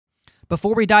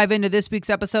Before we dive into this week's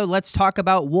episode, let's talk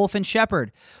about Wolf &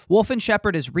 Shepherd. Wolf &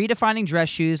 Shepherd is redefining dress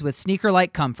shoes with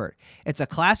sneaker-like comfort. It's a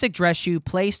classic dress shoe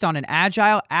placed on an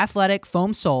agile, athletic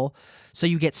foam sole, so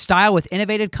you get style with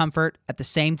innovative comfort at the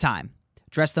same time.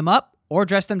 Dress them up or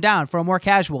dress them down for a more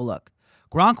casual look.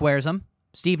 Gronk wears them,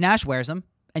 Steve Nash wears them,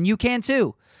 and you can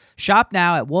too. Shop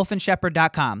now at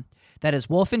wolfandshepherd.com. That is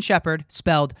Wolf & Shepherd,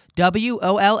 spelled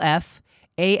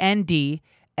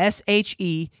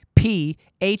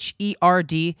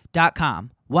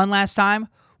WOLFANDSHEPHERD.com. One last time,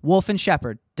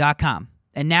 wolfandshepherd.com.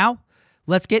 And now,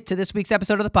 let's get to this week's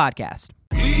episode of the podcast.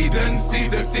 He didn't see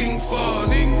the thing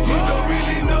falling. You don't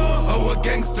really know how a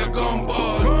gangster gone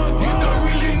ball. You don't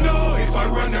really know if I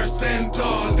run or stand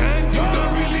tall. You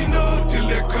don't really know till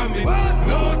they're coming.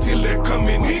 No, till they're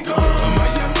coming. We gone.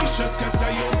 I'm ambitious 'cause I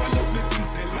overlook the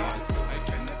things they lost. I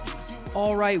cannot give you.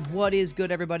 All right, what is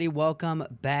good, everybody? Welcome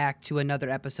back to another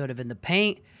episode of In the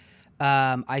Paint.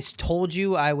 I told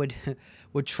you I would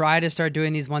try to start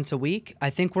doing these once a week.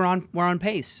 I think we're on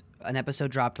pace. An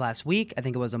episode dropped last week. I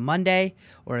think it was a Monday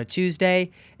or a Tuesday,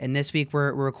 and this week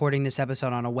we're recording this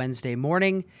episode on a Wednesday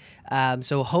morning.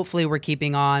 So hopefully we're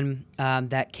keeping on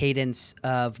that cadence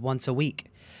of once a week.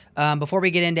 Before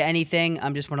we get into anything, I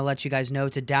just want to let you guys know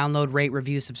to download, rate,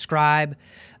 review, subscribe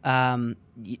to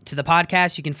the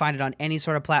podcast. You can find it on any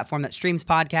sort of platform that streams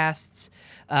podcasts.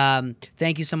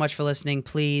 Thank you so much for listening.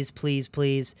 Please, please,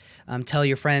 please tell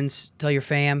your friends, tell your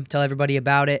fam, tell everybody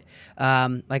about it.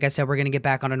 Like I said, we're going to get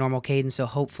back on a normal cadence, so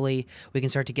hopefully we can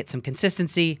start to get some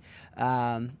consistency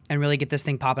and really get this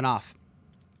thing popping off.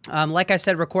 Like I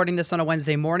said, recording this on a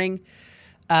Wednesday morning.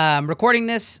 I'm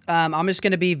just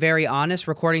going to be very honest,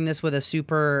 recording this with a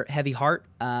super heavy heart,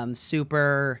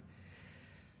 super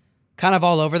kind of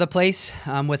all over the place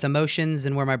with emotions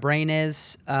and where my brain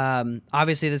is.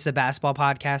 Obviously, this is a basketball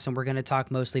podcast, and we're going to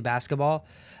talk mostly basketball,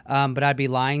 but I'd be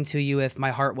lying to you if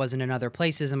my heart wasn't in other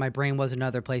places and my brain was in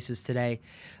other places today.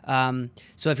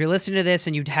 So if you're listening to this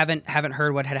and you haven't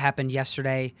heard what had happened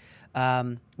yesterday,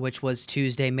 which was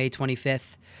Tuesday, May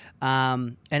 25th,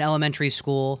 an elementary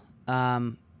school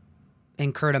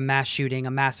incurred a mass shooting,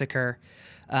 a massacre,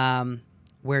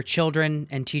 where children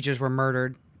and teachers were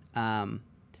murdered by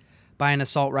an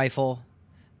assault rifle,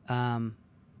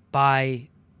 by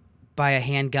a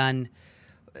handgun.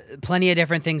 Plenty of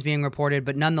different things being reported,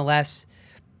 but nonetheless,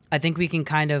 I think we can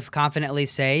kind of confidently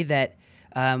say that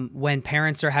when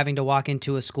parents are having to walk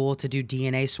into a school to do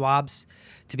DNA swabs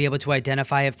to be able to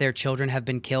identify if their children have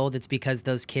been killed, it's because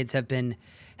those kids have been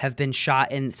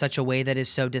shot in such a way that is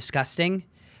so disgusting,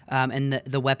 and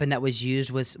the weapon that was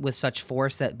used was with such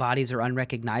force that bodies are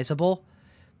unrecognizable.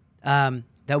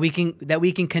 That we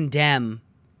can condemn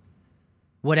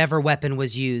whatever weapon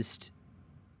was used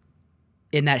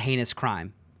in that heinous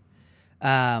crime.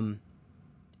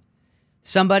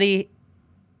 Somebody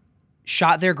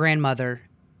shot their grandmother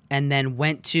and then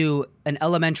went to an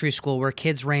elementary school where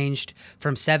kids ranged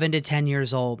from 7 to 10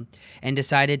 years old and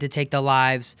decided to take the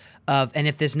lives of, and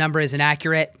if this number is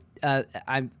inaccurate,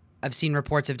 I've seen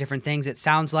reports of different things. It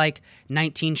sounds like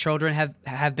 19 children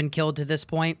have been killed to this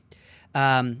point.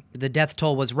 The death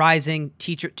toll was rising.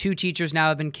 2 teachers now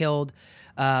have been killed.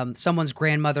 Someone's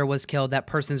grandmother was killed. That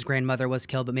person's grandmother was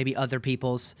killed, but maybe other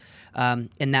people's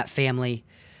in that family.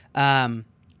 And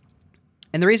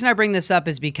the reason I bring this up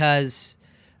is because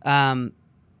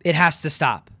it has to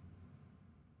stop.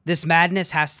 This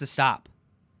madness has to stop.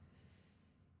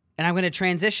 And I'm going to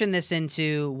transition this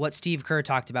into what Steve Kerr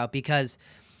talked about, because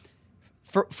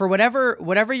for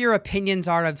whatever your opinions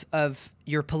are of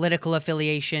your political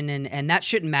affiliation, and that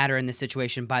shouldn't matter in this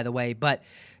situation, by the way, but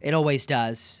it always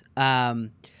does.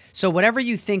 So whatever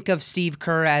you think of Steve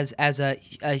Kerr as a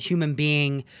human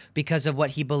being because of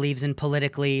what he believes in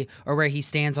politically or where he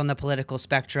stands on the political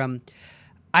spectrum,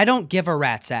 I don't give a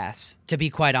rat's ass, to be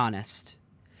quite honest.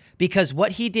 Because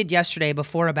what he did yesterday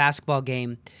before a basketball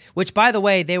game, which, by the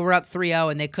way, they were up 3-0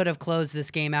 and they could have closed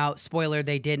this game out. Spoiler,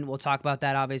 they didn't. We'll talk about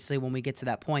that, obviously, when we get to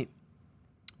that point.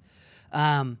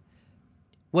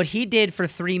 What he did for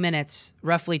 3 minutes,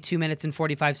 roughly 2 minutes and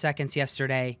 45 seconds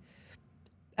yesterday,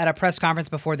 at a press conference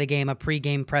before the game, a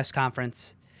pregame press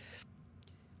conference,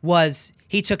 was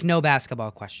he took no basketball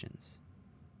questions.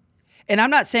 And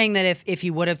I'm not saying that if he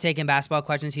would have taken basketball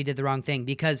questions, he did the wrong thing,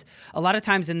 because a lot of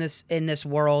times in this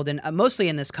world, and mostly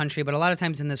in this country, but a lot of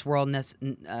times in this world, and this,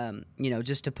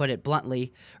 just to put it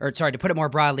bluntly, or sorry, to put it more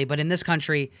broadly, but in this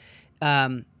country,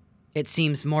 it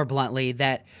seems more bluntly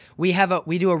that we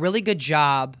do a really good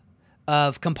job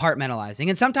of compartmentalizing.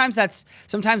 And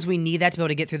sometimes we need that to be able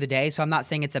to get through the day. So I'm not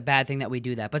saying it's a bad thing that we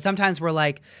do that, but sometimes we're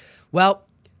like, well,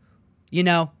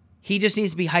 he just needs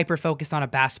to be hyper-focused on a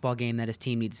basketball game that his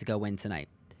team needs to go win tonight.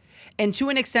 And to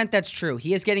an extent, that's true.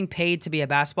 He is getting paid to be a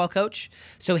basketball coach.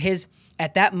 So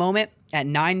at that moment, at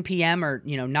 9 p.m. or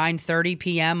 9:30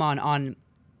 p.m. on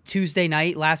Tuesday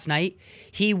night, last night,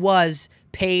 he was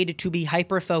paid to be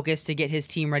hyper-focused to get his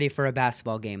team ready for a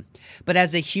basketball game. But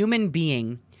as a human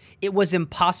being, it was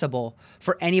impossible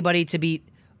for anybody to be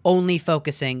only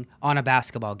focusing on a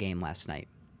basketball game last night.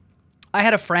 I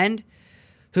had a friend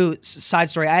who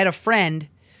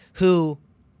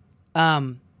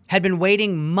had been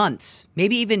waiting months,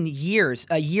 maybe even years,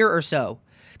 a year or so,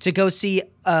 to go see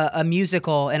a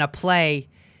musical and a play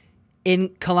in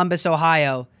Columbus,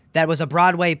 Ohio, that was a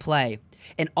Broadway play.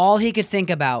 And all he could think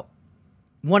about,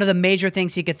 one of the major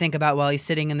things he could think about while he's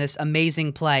sitting in this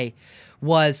amazing play,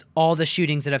 was all the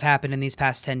shootings that have happened in these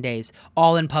past 10 days,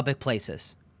 all in public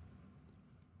places.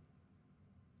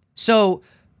 So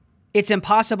it's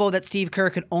impossible that Steve Kerr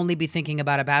could only be thinking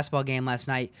about a basketball game last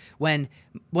night when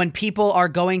people are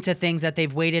going to things that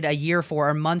they've waited a year for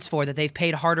or months for, that they've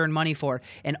paid hard-earned money for,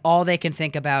 and all they can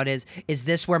think about is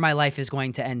this where my life is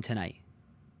going to end tonight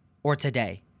or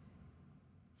today?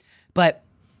 But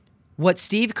what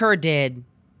Steve Kerr did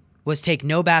was take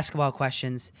no basketball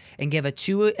questions and give a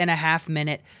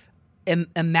 2.5-minute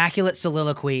immaculate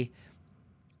soliloquy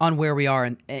on where we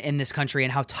are in this country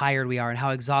and how tired we are and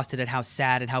how exhausted and how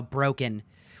sad and how broken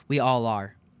we all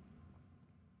are.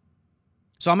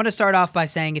 So I'm going to start off by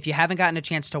saying, if you haven't gotten a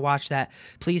chance to watch that,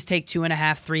 please take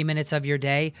 2.5, 3 minutes of your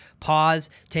day, pause,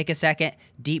 take a second,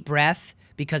 deep breath,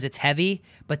 because it's heavy,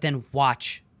 but then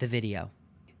watch the video.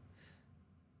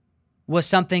 Was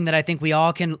something that I think we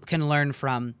all can learn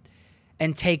from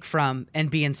and take from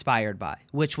and be inspired by,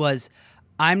 which was,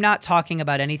 I'm not talking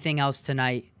about anything else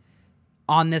tonight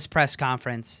on this press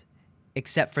conference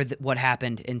except for what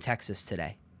happened in Texas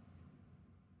today.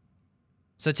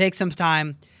 So take some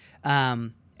time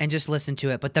and just listen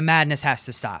to it. But the madness has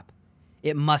to stop.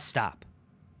 It must stop.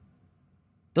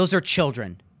 Those are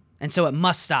children, and so it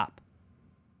must stop.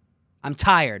 I'm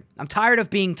tired. I'm tired of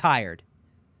being tired.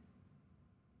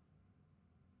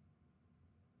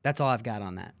 That's all I've got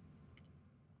on that.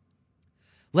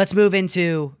 Let's move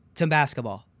into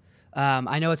basketball.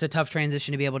 I know it's a tough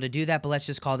transition to be able to do that, but let's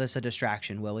just call this a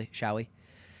distraction, shall we?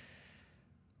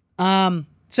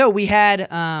 So we had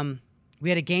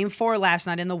a game 4 last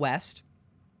night in the West,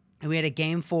 and we had a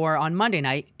game 4 on Monday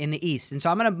night in the East. And so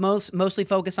I'm going to mostly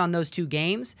focus on those two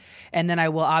games, and then I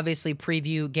will obviously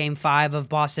preview game 5 of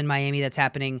Boston-Miami that's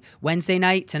happening Wednesday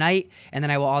night, tonight, and then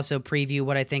I will also preview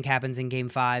what I think happens in game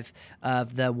 5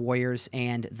 of the Warriors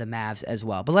and the Mavs as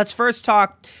well. But let's first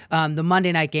talk the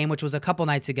Monday night game, which was a couple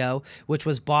nights ago, which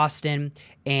was Boston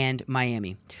and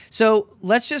Miami. So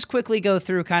let's just quickly go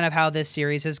through kind of how this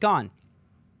series has gone.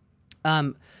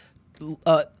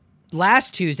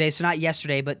 Last Tuesday, so not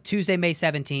yesterday, but Tuesday, May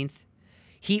 17th,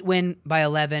 Heat win by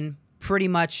 11, pretty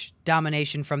much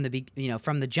domination from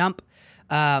the jump.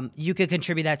 You could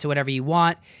contribute that to whatever you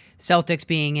want. Celtics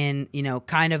being in,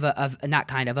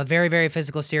 a very, very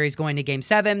physical series going to game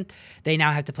 7. They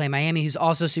now have to play Miami, who's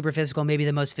also super physical, maybe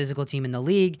the most physical team in the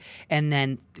league, and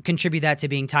then contribute that to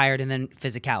being tired and then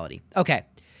physicality. Okay.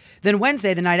 Then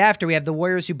Wednesday, the night after, we have the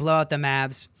Warriors who blow out the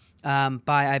Mavs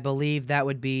by, I believe that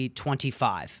would be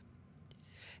 25.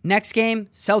 Next game,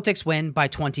 Celtics win by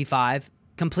 25,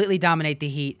 completely dominate the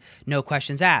Heat, no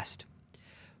questions asked.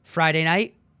 Friday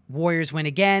night, Warriors win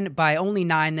again by only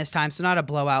 9 this time, so not a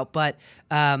blowout, but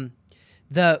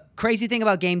the crazy thing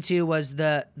about game 2 was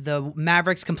the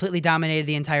Mavericks completely dominated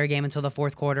the entire game until the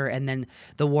fourth quarter, and then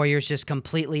the Warriors just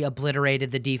completely obliterated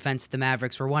the defense the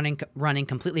Mavericks were running,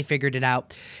 completely figured it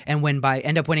out, and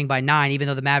end up winning by 9, even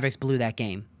though the Mavericks blew that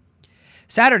game.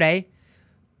 Saturday,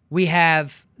 we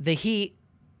have the Heat,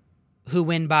 who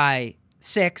win by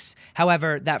 6.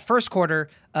 However, that first quarter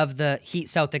of the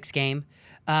Heat-Celtics game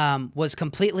was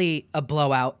completely a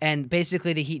blowout, and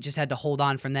basically the Heat just had to hold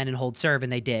on from then and hold serve,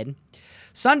 and they did.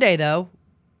 Sunday, though,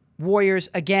 Warriors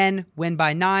again win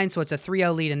by 9, so it's a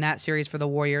 3-0 lead in that series for the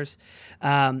Warriors.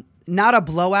 Not a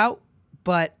blowout,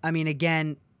 but, I mean,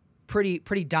 again,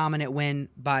 pretty dominant win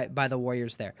by the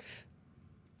Warriors there.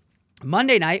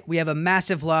 Monday night, we have a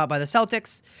massive blowout by the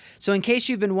Celtics. So in case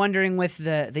you've been wondering with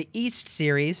the East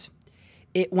series,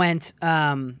 it went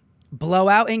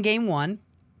blowout in game 1,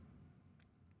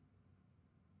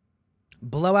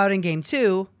 blowout in game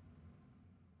 2,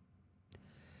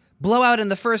 blowout in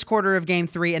the first quarter of game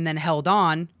 3, and then held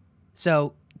on.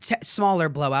 So smaller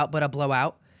blowout, but a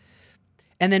blowout.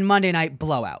 And then Monday night,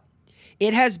 blowout.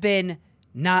 It has been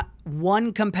not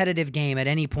one competitive game at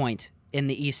any point in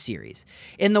the East series.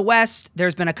 In the West,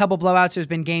 there's been a couple blowouts. There's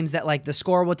been games that, like, the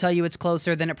score will tell you it's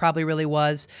closer than it probably really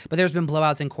was, but there's been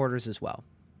blowouts in quarters as well.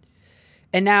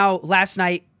 And now, last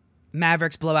night,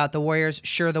 Mavericks blow out the Warriors.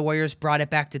 Sure, the Warriors brought it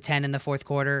back to 10 in the fourth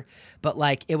quarter, but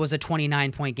like it was a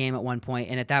 29-point game at one point,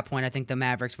 and at that point, I think the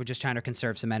Mavericks were just trying to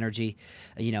conserve some energy,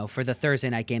 for the Thursday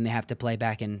night game they have to play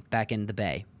back in the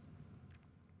Bay.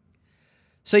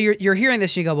 So you're hearing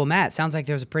this, and you go, well, Matt, sounds like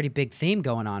there's a pretty big theme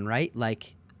going on, right?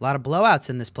 Like a lot of blowouts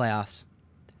in this playoffs.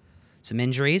 Some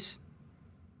injuries.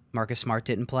 Marcus Smart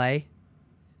didn't play.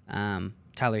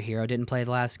 Tyler Hero didn't play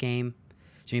the last game.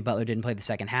 Jimmy Butler didn't play the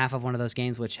second half of one of those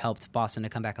games, which helped Boston to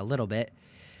come back a little bit.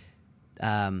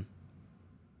 Jason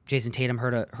Tatum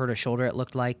hurt a shoulder, it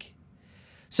looked like.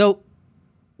 So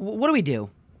what do we do?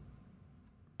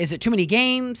 Is it too many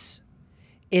games?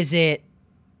 Is it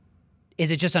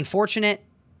just unfortunate?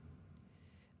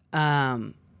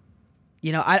 I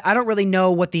don't really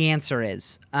know what the answer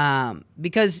is,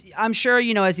 because I'm sure,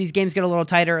 as these games get a little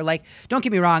tighter, like, don't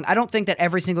get me wrong, I don't think that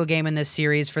every single game in this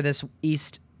series for this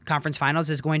East Conference Finals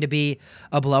is going to be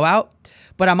a blowout,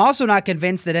 but I'm also not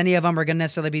convinced that any of them are going to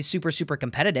necessarily be super, super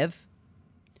competitive.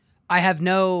 I have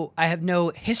no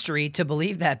history to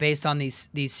believe that based on these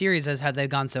series as how they've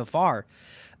gone so far.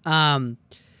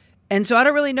 And so I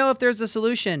don't really know if there's a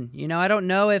solution. I don't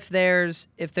know if there's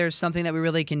something that we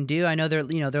really can do. I know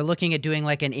they're looking at doing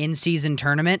like an in-season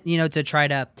tournament,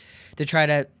 to try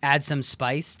to add some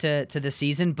spice to the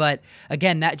season. But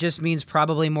again, that just means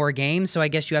probably more games. So I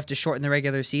guess you have to shorten the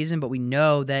regular season. But we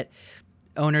know that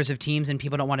owners of teams and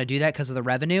people don't want to do that because of the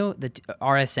revenue, the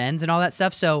RSNs and all that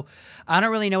stuff. So I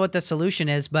don't really know what the solution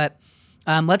is. But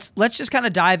let's just kind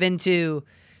of dive into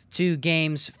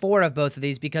games 4 of both of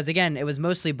these, because again, it was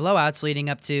mostly blowouts leading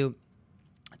up to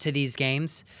these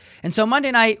games. And so Monday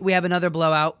night we have another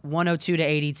blowout,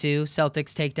 102-82.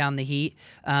 Celtics take down the Heat.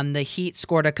 The Heat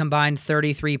scored a combined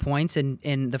 33 points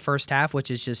in the first half, which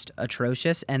is just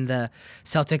atrocious, and the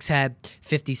Celtics had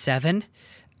 57.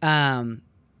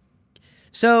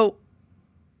 So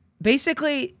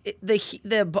basically the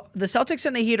Celtics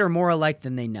and the Heat are more alike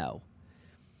than they know.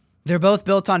 They're both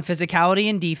built on physicality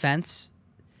and defense,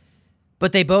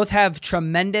 but they both have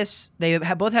tremendous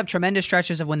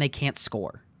stretches of when they can't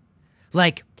score.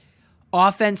 Like,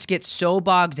 offense gets so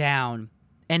bogged down,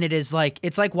 and it's like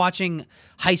watching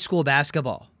high school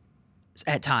basketball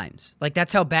at times. Like,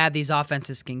 that's how bad these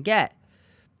offenses can get.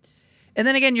 And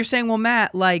then again, you're saying, well,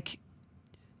 Matt, like,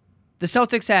 the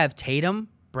Celtics have Tatum,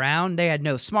 Brown. They had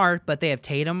no Smart, but they have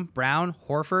Tatum, Brown,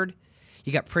 Horford.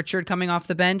 You got Pritchard coming off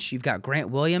the bench. You've got Grant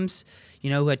Williams,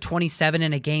 who had 27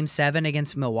 in a Game 7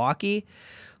 against Milwaukee.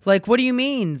 Like, what do you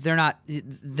mean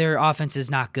their offense is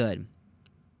not good?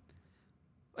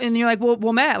 And you're like,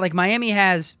 well, Matt, like, Miami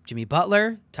has Jimmy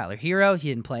Butler, Tyler Hero. He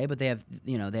didn't play, but they have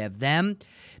them.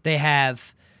 They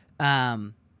have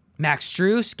Max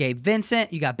Strus, Gabe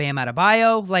Vincent. You got Bam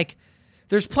Adebayo. Like,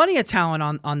 there's plenty of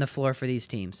talent on the floor for these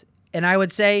teams. And I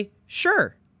would say,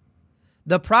 sure.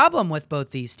 The problem with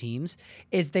both these teams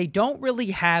is they don't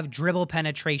really have dribble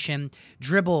penetration,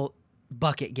 dribble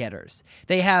bucket getters.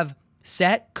 They have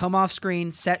set, come off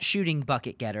screen, set shooting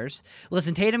bucket getters.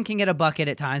 Listen, Tatum can get a bucket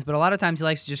at times, but a lot of times he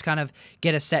likes to just kind of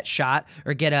get a set shot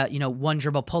or get a, one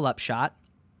dribble pull-up shot.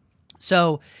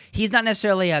 So he's not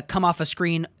necessarily a come off a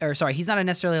screen, he's not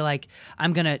necessarily like,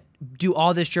 I'm going to do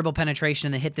all this dribble penetration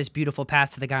and then hit this beautiful pass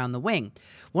to the guy on the wing.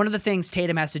 One of the things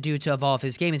Tatum has to do to evolve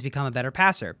his game is become a better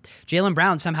passer. Jaylen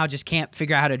Brown somehow just can't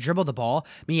figure out how to dribble the ball.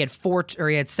 I mean,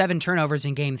 he had 7 turnovers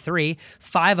in Game 3,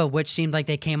 5 of which seemed like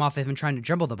they came off of him trying to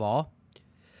dribble the ball.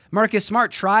 Marcus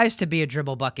Smart tries to be a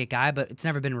dribble bucket guy, but it's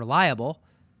never been reliable.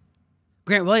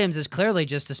 Grant Williams is clearly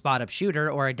just a spot-up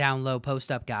shooter or a down-low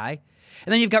post-up guy.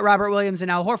 And then you've got Robert Williams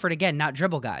and Al Horford, again, not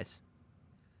dribble guys.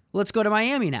 Let's go to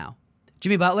Miami now.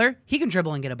 Jimmy Butler, he can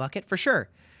dribble and get a bucket, for sure.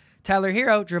 Tyler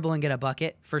Hero, dribble and get a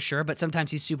bucket, for sure, but sometimes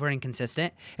he's super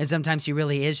inconsistent, and sometimes he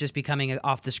really is just becoming an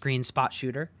off-the-screen spot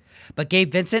shooter. But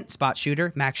Gabe Vincent, spot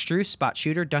shooter. Max Strus, spot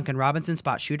shooter. Duncan Robinson,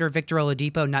 spot shooter. Victor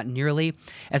Oladipo, not nearly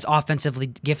as offensively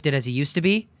gifted as he used to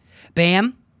be.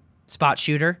 Bam, spot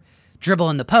shooter. Dribble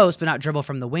in the post, but not dribble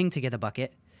from the wing to get the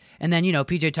bucket. And then,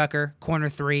 PJ Tucker, corner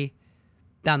 3,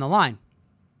 down the line.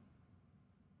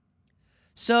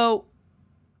 So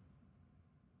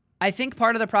I think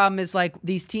part of the problem is like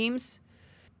these teams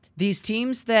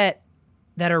that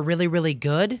are really, really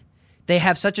good, they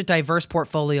have such a diverse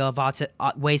portfolio of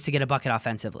ways to get a bucket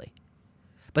offensively.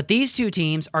 But these two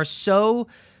teams are so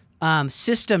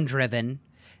system driven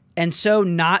and so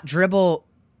not dribble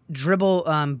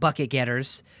bucket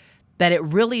getters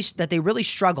that they really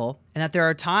struggle, and that there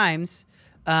are times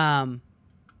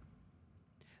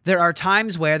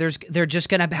where they're just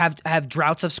going to have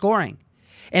droughts of scoring.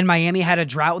 And Miami had a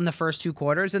drought in the first 2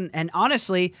 quarters, and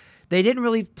honestly, They didn't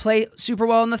really play super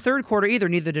well in the third quarter either.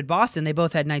 Neither did Boston. They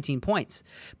both had 19 points.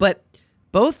 But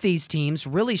both these teams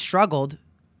really struggled.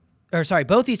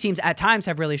 Both these teams at times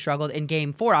have really struggled. In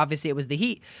Game 4, obviously, it was the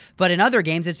Heat. But in other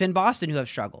games, it's been Boston who have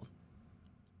struggled.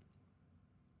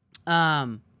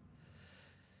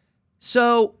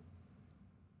 So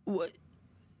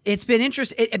it's been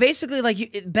interesting. Basically,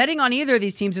 like betting on either of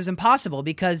these teams is impossible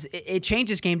because it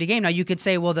changes game to game. Now you could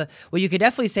say, you could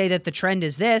definitely say that the trend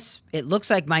is this. It looks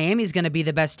like Miami's going to be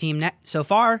the best team so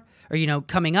far, or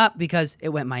coming up because it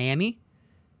went Miami,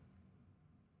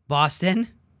 Boston,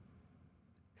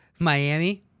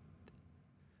 Miami,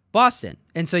 Boston,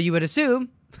 and so you would assume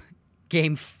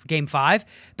game 5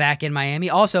 back in Miami.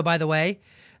 Also, by the way,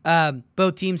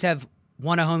 both teams have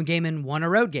won a home game and won a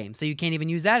road game, so you can't even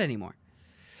use that anymore.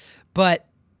 But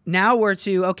now we're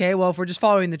if we're just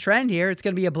following the trend here, it's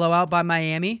going to be a blowout by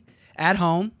Miami at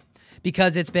home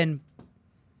because it's been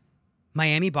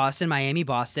Miami, Boston,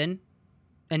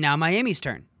 and now Miami's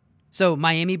turn. So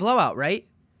Miami blowout, right?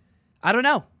 I don't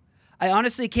know. I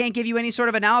honestly can't give you any sort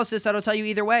of analysis that'll tell you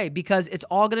either way because it's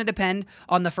all going to depend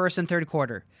on the first and third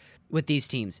quarter with these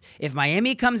teams. If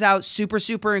Miami comes out super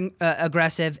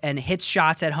aggressive and hits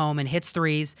shots at home and hits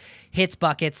threes, hits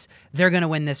buckets, they're going to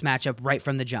win this matchup right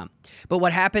from the jump. But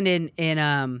what happened in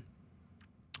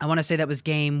I want to say that was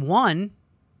Game 1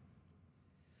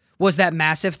 was that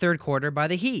massive third quarter by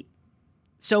the Heat.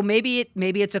 So maybe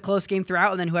it's a close game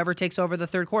throughout, and then whoever takes over the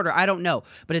third quarter, I don't know.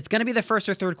 But it's going to be the first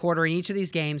or third quarter in each of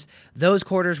these games. Those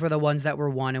quarters were the ones that were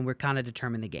won and were kind of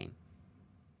determined the game.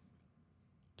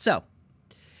 So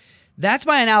that's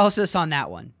my analysis on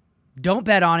that one. Don't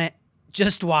bet on it.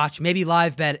 Just watch. Maybe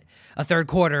live bet a third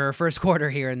quarter or first quarter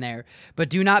here and there. But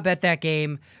do not bet that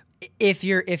game if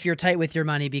you're tight with your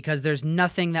money because there's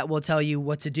nothing that will tell you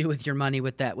what to do with your money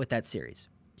with that series.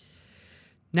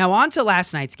 Now on to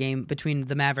last night's game between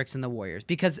the Mavericks and the Warriors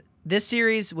because this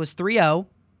series was 3-0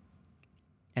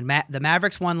 and the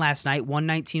Mavericks won last night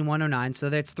 119-109, so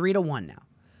that's 3-1 now.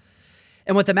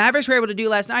 And what the Mavericks were able to do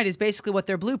last night is basically what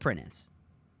their blueprint is.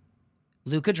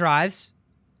 Luka drives.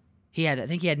 I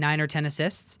think he had 9 or 10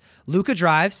 assists. Luka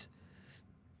drives,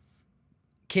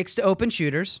 kicks to open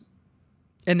shooters,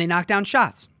 and they knock down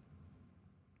shots.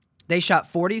 They shot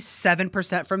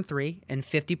 47% from 3 and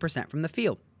 50% from the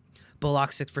field.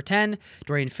 Bullock 6 for 10,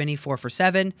 Dorian Finney 4 for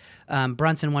 7,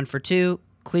 Brunson 1 for 2,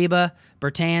 Kleba,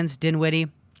 Bertans, Dinwiddie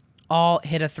all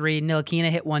hit a 3.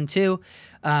 Ntilikina hit 1 too.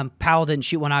 Powell didn't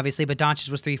shoot one obviously, but Doncic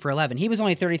was 3 for 11. He was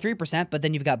only 33%, but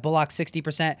then you've got Bullock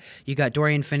 60%. You got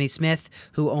Dorian Finney-Smith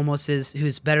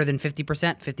who's better than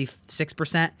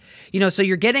 50%, 56%. So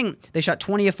they shot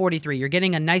 20 of 43. You're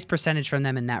getting a nice percentage from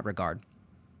them in that regard.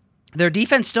 Their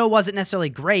defense still wasn't necessarily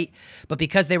great, but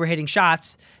because they were hitting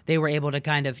shots, they were able to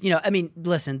kind of,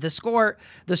 listen, the score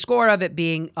of it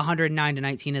being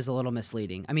 109-19 is a little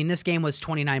misleading. I mean, this game was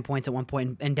 29 points at one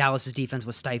point, and Dallas's defense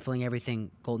was stifling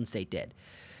everything Golden State did.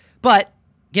 But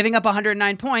giving up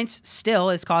 109 points still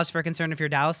is cause for concern if you're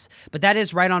Dallas, but that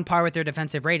is right on par with their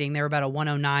defensive rating. They were about a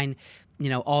 109,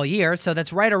 all year, so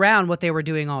that's right around what they were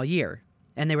doing all year,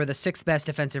 and they were the 6th best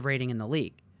defensive rating in the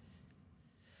league.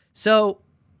 So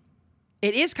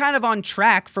it is kind of on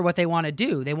track for what they want to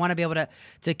do. They want to be able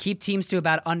to keep teams to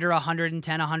about under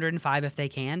 110, 105 if they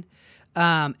can.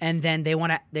 And then they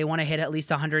want to hit at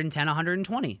least 110,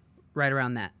 120, right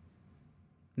around that.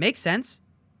 Makes sense.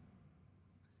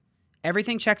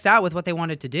 Everything checks out with what they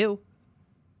wanted to do.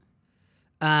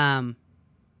 But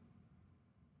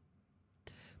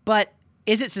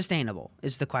is it sustainable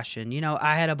is the question.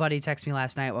 I had a buddy text me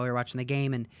last night while we were watching the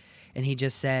game, and he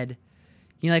just said,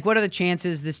 what are the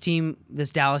chances this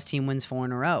Dallas team wins 4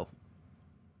 in a row?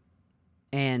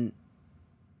 And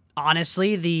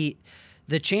honestly, the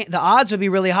odds would be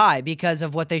really high because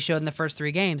of what they showed in the first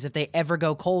 3 games. If they ever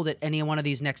go cold at any one of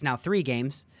these next now 3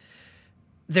 games,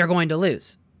 they're going to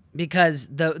lose because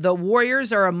the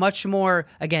Warriors are a much more,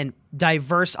 again,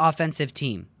 diverse offensive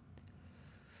team.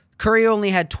 Curry only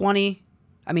had 20.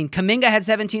 I mean, Kuminga had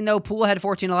 17, though. Poole had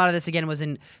 14. A lot of this, again, was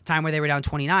in time where they were down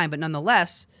 29, but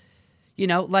nonetheless,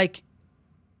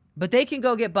 but they can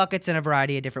go get buckets in a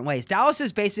variety of different ways. Dallas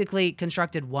is basically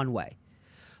constructed one way.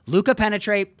 Luka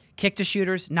penetrate, kick to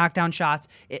shooters, knock down shots,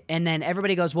 and then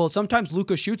everybody goes, well, sometimes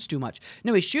Luka shoots too much.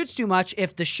 No, he shoots too much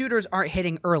if the shooters aren't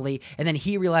hitting early, and then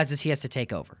he realizes he has to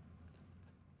take over.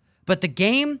 But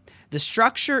the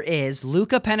structure is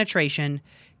Luka penetration,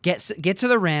 get to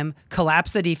the rim,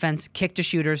 collapse the defense, kick to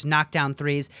shooters, knock down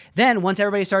threes. Then once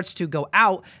everybody starts to go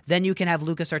out, then you can have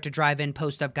Luka start to drive in,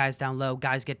 post up guys down low,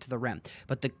 guys get to the rim.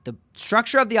 But the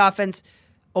structure of the offense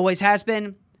always has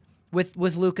been with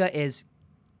Luka is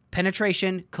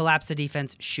penetration, collapse the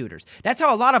defense, shooters. That's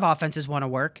how a lot of offenses want to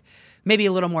work. Maybe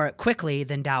a little more quickly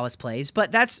than Dallas plays,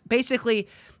 but that's basically,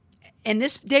 in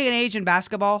this day and age in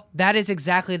basketball, that is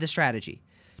exactly the strategy.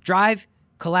 Drive,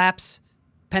 collapse,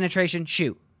 penetration,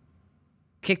 shoot.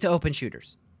 Kick to open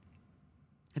shooters.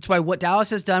 That's why what Dallas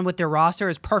has done with their roster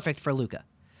is perfect for Luka.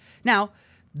 Now,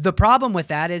 the problem with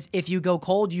that is if you go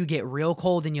cold, you get real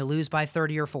cold and you lose by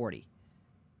 30 or 40.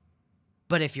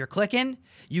 But if you're clicking,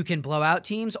 you can blow out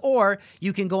teams, or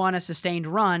you can go on a sustained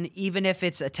run, even if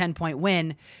it's a 10-point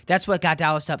win. That's what got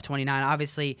Dallas up 29.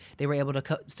 Obviously, they were able to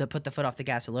put the foot off the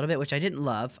gas a little bit, which I didn't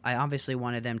love. I obviously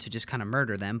wanted them to just kind of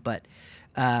murder them, but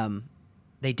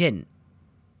they didn't.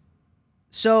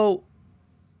 So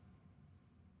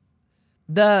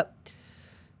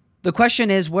the question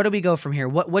is, where do we go from here?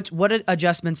 What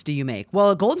adjustments do you make?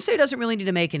 Well, Golden State doesn't really need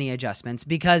to make any adjustments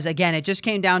because, again, it just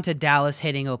came down to Dallas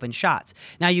hitting open shots.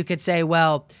 Now, you could say,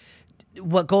 well,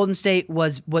 what Golden State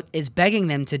what is begging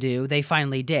them to do, they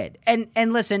finally did. And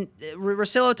listen,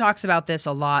 Russillo talks about this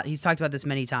a lot. He's talked about this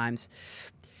many times.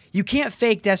 You can't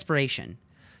fake desperation.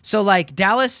 So, like,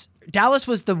 Dallas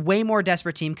was the way more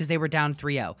desperate team because they were down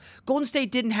 3-0. Golden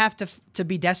State didn't have to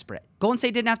be desperate. Golden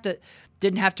State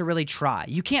didn't have to really try.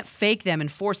 You can't fake them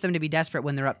and force them to be desperate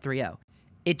when they're up 3-0.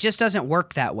 It just doesn't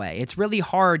work that way. It's really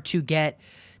hard to get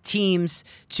teams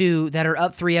that are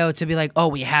up 3-0 to be like, oh,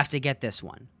 we have to get this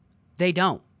one. They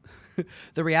don't.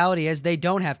 The reality is they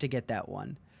don't have to get that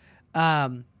one.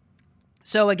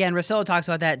 So again, Russillo talks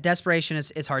about that. Desperation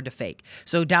is hard to fake.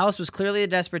 So Dallas was clearly a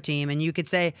desperate team, and you could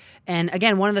say, and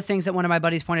again, one of the things that one of my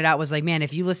buddies pointed out was like, man,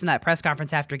 if you listen to that press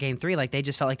conference after Game 3, like they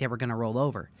just felt like they were going to roll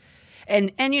over.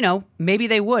 And you know, maybe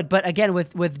they would, but again,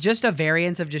 with just a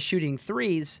variance of just shooting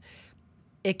threes,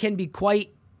 it can be quite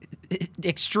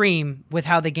extreme with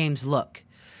how the games look.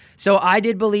 So I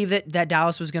did believe that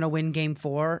Dallas was going to win Game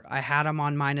 4. I had him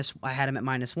at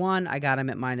 -1. I got him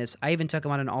at minus. I even took him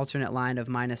on an alternate line of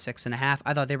 -6.5.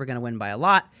 I thought they were going to win by a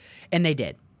lot, and they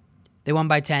did. They won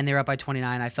by 10. They were up by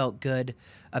 29. I felt good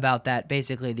about that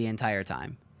basically the entire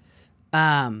time.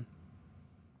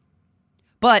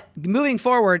 But moving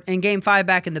forward in Game 5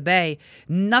 back in the Bay,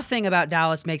 nothing about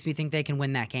Dallas makes me think they can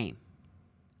win that game.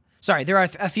 Sorry, there are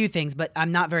a few things, but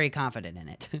I'm not very confident in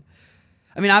it.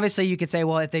 I mean, obviously you could say,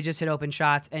 well, if they just hit open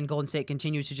shots and Golden State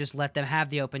continues to just let them have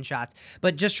the open shots.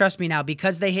 But just trust me now,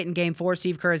 because they hit in Game 4,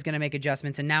 Steve Kerr is going to make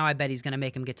adjustments, and now I bet he's going to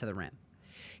make them get to the rim.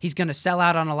 He's going to sell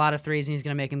out on a lot of threes, and he's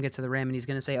going to make them get to the rim, and he's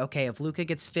going to say, okay, if Luka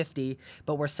gets 50,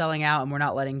 but we're selling out and we're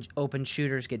not letting open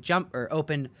shooters get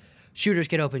open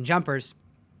jumpers,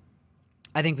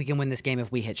 I think we can win this game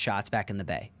if we hit shots back in the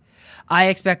Bay. I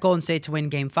expect Golden State to win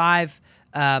Game 5.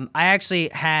 I actually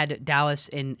had Dallas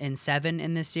in 7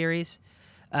 in this series.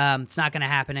 It's not going to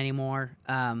happen anymore.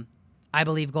 I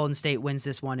believe Golden State wins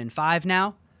this one in 5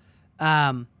 now.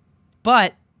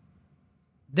 But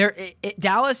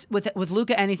Dallas, with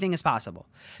Luka, anything is possible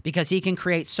because he can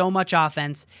create so much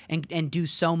offense and do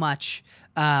so much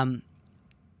to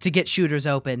get shooters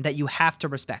open that you have to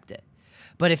respect it.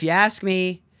 But if you ask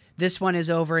me, this one is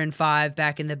over in 5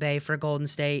 back in the Bay for Golden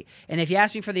State. And if you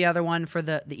ask me for the other one, for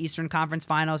the Eastern Conference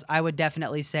Finals, I would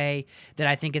definitely say that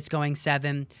I think it's going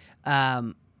 7.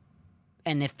 And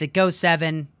if it goes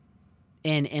 7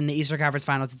 in the Eastern Conference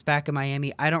Finals, it's back in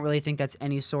Miami. I don't really think that's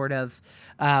any sort of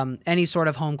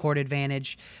home court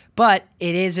advantage, but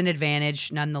it is an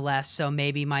advantage nonetheless. So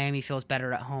maybe Miami feels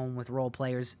better at home with role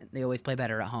players. They always play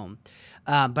better at home.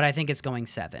 But I think it's going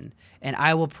 7, and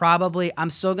I'm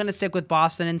still going to stick with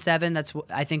Boston in 7.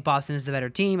 I think Boston is the better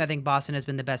team. I think Boston has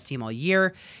been the best team all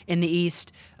year in the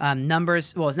East.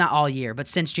 Numbers, well, it's not all year, but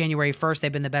since January 1st,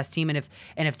 they've been the best team. And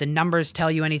if the numbers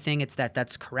tell you anything, it's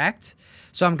that's correct.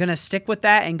 So I'm going to stick with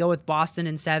that and go with Boston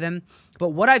in 7. But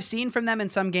what I've seen from them in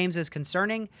some games is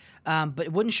concerning. But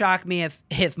it wouldn't shock me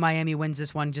if Miami wins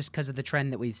this one just because of the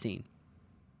trend that we've seen.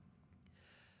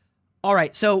 All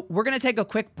right, so we're going to take a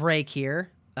quick break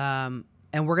here, and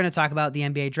we're going to talk about the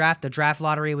NBA draft. The draft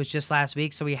lottery was just last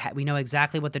week, so we know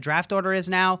exactly what the draft order is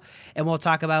now, and we'll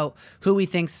talk about who we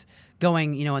think's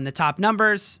going, in the top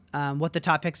numbers, what the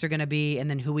top picks are going to be, and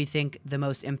then who we think the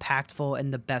most impactful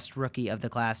and the best rookie of the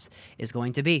class is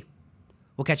going to be.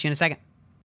 We'll catch you in a second.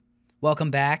 Welcome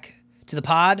back to the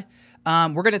pod.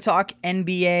 We're going to talk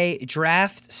NBA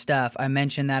draft stuff. I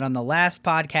mentioned that on the last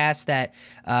podcast that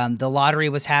the lottery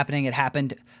was happening. It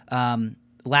happened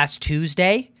last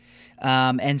Tuesday.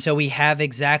 And so we have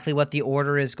exactly what the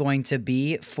order is going to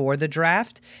be for the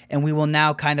draft. And we will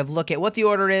now kind of look at what the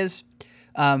order is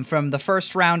from the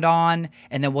first round on,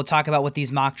 and then we'll talk about what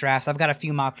these mock drafts. I've got a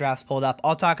few mock drafts pulled up.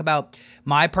 I'll talk about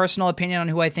my personal opinion on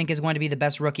who I think is going to be the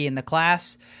best rookie in the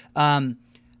class.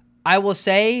 I will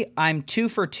say I'm 2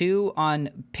 for 2 on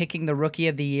picking the rookie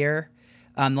of the year.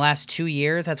 The last 2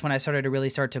 years, that's when I started to really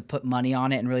start to put money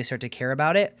on it and really start to care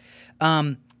about it.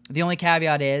 The only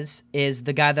caveat is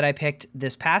the guy that I picked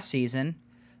this past season,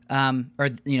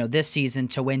 this season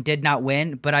to win, did not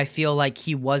win, but I feel like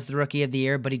he was the rookie of the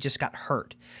year, but he just got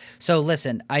hurt. So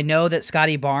listen, I know that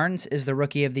Scotty Barnes is the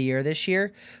rookie of the year this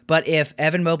year, but if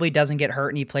Evan Mobley doesn't get hurt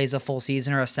and he plays a full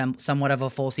season or somewhat of a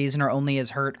full season or only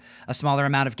is hurt a smaller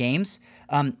amount of games,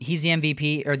 he's the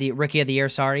MVP or the rookie of the year,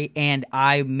 and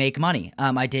I make money.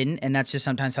 I didn't, and that's just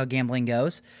sometimes how gambling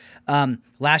goes.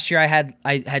 Last year I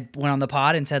had went on the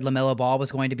pod and said LaMelo Ball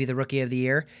was going to be the rookie of the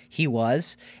year. He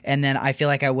was. And then I feel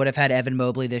like I would have had Evan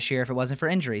Mobley this year if it wasn't for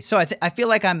injury. So I feel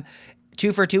like I'm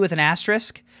 2 for 2 with an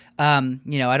asterisk. I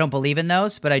don't believe in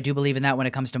those, but I do believe in that when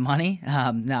it comes to money.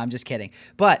 No, I'm just kidding.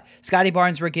 But Scotty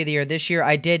Barnes, rookie of the year this year,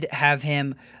 I did have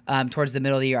him towards the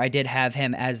middle of the year. I did have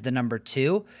him as the number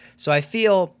 2. So I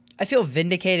feel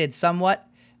vindicated somewhat.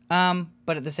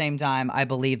 But at the same time, I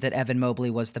believe that Evan Mobley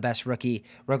was the best rookie,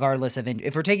 regardless of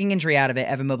if we're taking injury out of it.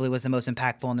 Evan Mobley was the most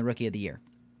impactful in the rookie of the year.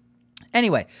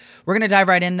 Anyway, we're gonna dive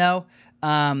right in though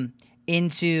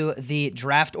into the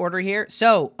draft order here.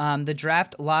 So the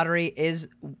draft lottery is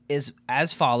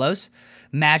as follows: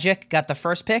 Magic got the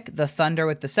first pick, the Thunder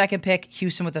with the second pick,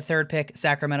 Houston with the third pick,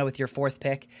 Sacramento with your fourth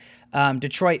pick.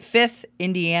 Detroit 5th,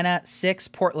 Indiana 6,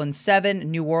 Portland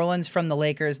 7, New Orleans from the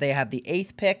Lakers, they have the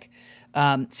 8th pick.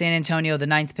 San Antonio, the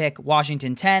 9th pick,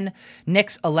 Washington 10,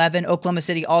 Knicks 11, Oklahoma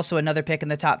City also another pick in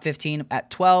the top 15 at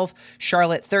 12,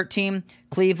 Charlotte 13,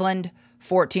 Cleveland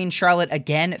 14, Charlotte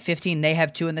again 15, they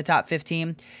have 2 in the top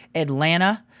 15,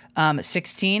 Atlanta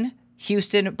 16,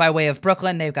 Houston by way of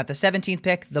Brooklyn, they've got the 17th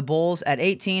pick, the Bulls at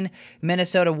 18,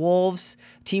 Minnesota Wolves,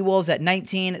 T-Wolves at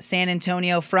 19, San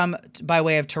Antonio by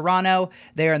way of Toronto,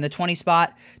 they are in the 20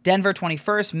 spot, Denver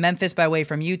 21st, Memphis by way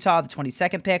from Utah, the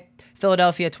 22nd pick,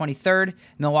 Philadelphia 23rd,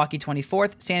 Milwaukee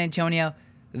 24th, San Antonio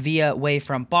via way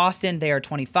from Boston, they are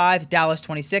 25, Dallas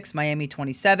 26, Miami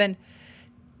 27,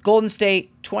 Golden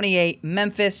State 28,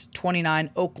 Memphis 29,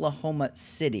 Oklahoma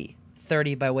City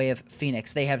 30 by way of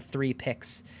Phoenix. They have 3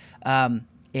 picks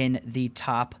in the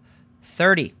top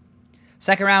 30.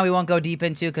 Second round, we won't go deep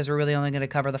into because we're really only going to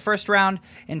cover the first round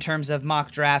in terms of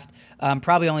mock draft.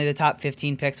 Probably only the top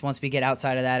 15 picks. Once we get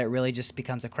outside of that, it really just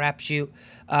becomes a crapshoot.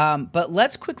 But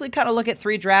let's quickly kind of look at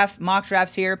 3 mock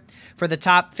drafts here for the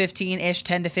top 15-ish,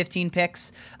 10 to 15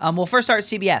 picks. We'll first start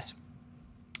CBS.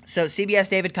 So CBS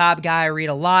David Cobb, guy I read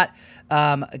a lot,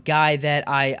 a guy that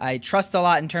I trust a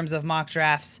lot in terms of mock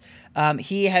drafts.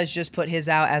 He has just put his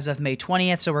out as of May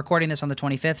 20th, so recording this on the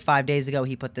 25th, 5 days ago,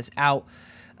 he put this out.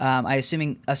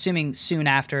 Assuming soon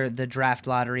after the draft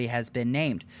lottery has been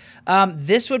named.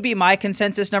 This would be my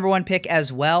consensus number 1 pick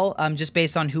as well, just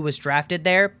based on who was drafted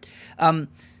there.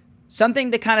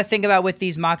 Something to kind of think about with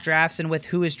these mock drafts and with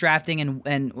who is drafting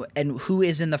and who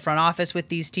is in the front office with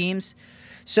these teams.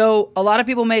 So a lot of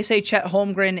people may say Chet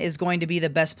Holmgren is going to be the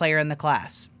best player in the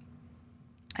class.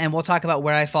 And we'll talk about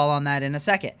where I fall on that in a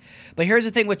second. But here's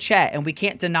the thing with Chet, and we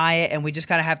can't deny it, and we just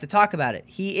kind of have to talk about it.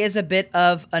 He is a bit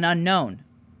of an unknown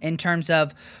in terms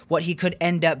of what he could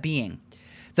end up being.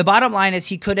 The bottom line is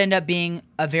he could end up being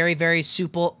a very, very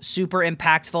super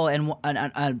impactful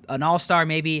and an all-star,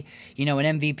 maybe, an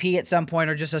MVP at some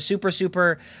point, or just a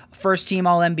super first-team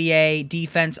All-NBA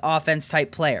defense, offense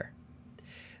type player.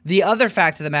 The other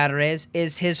fact of the matter is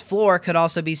his floor could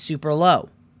also be super low.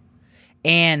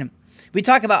 And we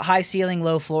talk about high ceiling,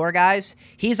 low floor guys.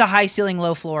 He's a high ceiling,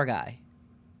 low floor guy.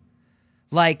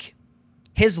 Like,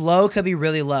 his low could be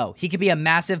really low. He could be a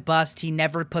massive bust. He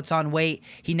never puts on weight.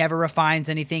 He never refines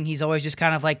anything. He's always just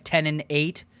kind of like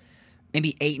 10-8,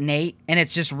 maybe 8-8, and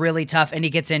it's just really tough, and he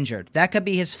gets injured. That could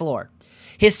be his floor.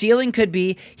 His ceiling could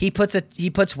be he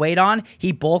puts weight on,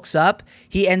 he bulks up,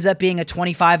 he ends up being a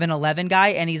 25-11 guy,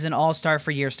 and he's an all-star for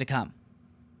years to come.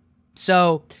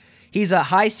 So he's a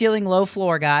high ceiling, low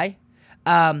floor guy.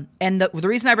 And the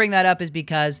reason I bring that up is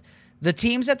because the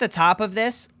teams at the top of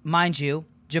this, mind you,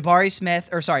 Jabari Smith,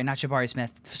 or sorry, not Jabari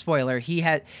Smith, spoiler, he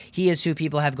is who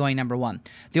people have going number 1.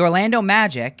 The Orlando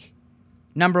Magic,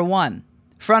 number 1.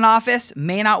 Front office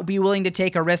may not be willing to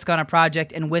take a risk on a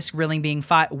project and risk willing being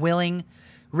fired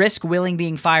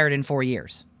in 4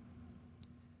 years.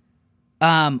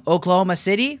 Oklahoma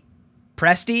City,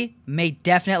 Presti may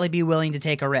definitely be willing to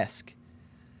take a risk.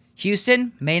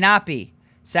 Houston may not be.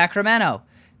 Sacramento,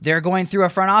 they're going through a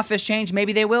front office change.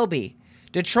 Maybe they will be.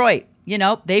 Detroit,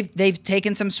 they've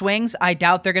taken some swings. I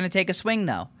doubt they're going to take a swing,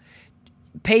 though.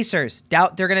 Pacers,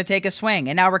 doubt they're going to take a swing.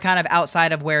 And now we're kind of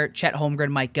outside of where Chet Holmgren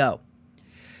might go.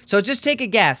 So just take a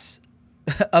guess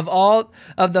of all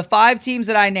of the 5 teams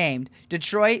that I named,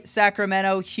 Detroit,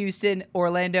 Sacramento, Houston,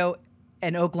 Orlando,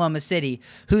 and Oklahoma City,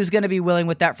 who's going to be willing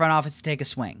with that front office to take a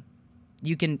swing?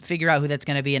 You can figure out who that's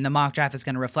going to be, and the mock draft is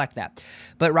going to reflect that.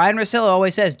 But Ryan Russillo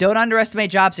always says, don't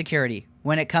underestimate job security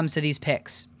when it comes to these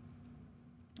picks,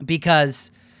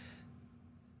 because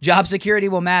job security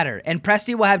will matter, and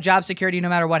Presti will have job security no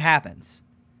matter what happens,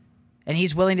 and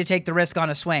he's willing to take the risk on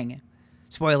a swing.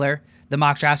 Spoiler, the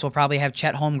mock drafts will probably have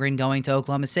Chet Holmgren going to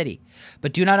Oklahoma City.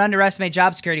 But do not underestimate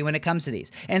job security when it comes to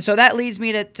these. And so that leads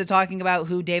me to talking about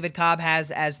who David Cobb has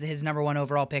as his number 1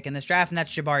 overall pick in this draft, and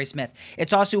that's Jabari Smith.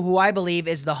 It's also who I believe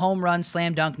is the home run,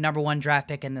 slam dunk, number 1 draft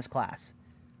pick in this class.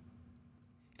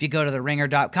 If you go to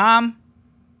theringer.com,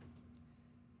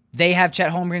 they have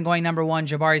Chet Holmgren going number 1,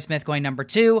 Jabari Smith going number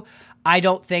 2. I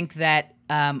don't think that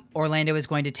Orlando is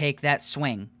going to take that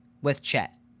swing with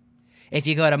Chet. If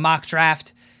you go to mock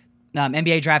draft,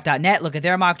 NBADraft.net, look at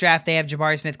their mock draft. They have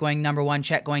Jabari Smith going number 1,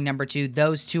 Chet going number 2.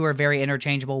 Those two are very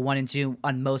interchangeable, 1 and 2,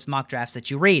 on most mock drafts that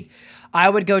you read. I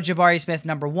would go Jabari Smith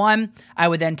number 1. I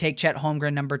would then take Chet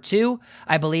Holmgren number 2.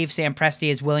 I believe Sam Presti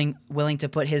is willing to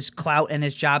put his clout and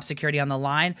his job security on the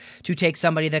line to take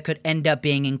somebody that could end up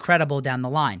being incredible down the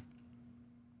line.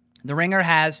 The Ringer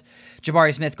has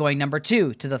Jabari Smith going number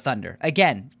 2 to the Thunder.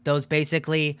 Again, those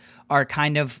basically are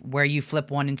kind of where you flip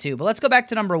 1 and 2. But let's go back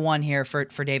to number 1 here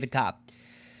for David Cobb.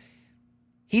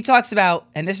 He talks about,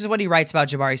 and this is what he writes about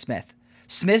Jabari Smith.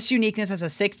 Smith's uniqueness as a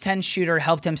 6'10 shooter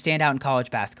helped him stand out in college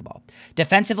basketball.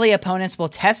 Defensively, opponents will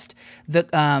test the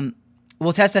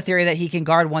theory that he can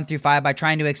guard 1 through 5 by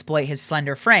trying to exploit his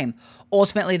slender frame.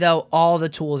 Ultimately, though, all the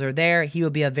tools are there. He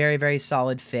would be a very, very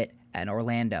solid fit at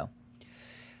Orlando.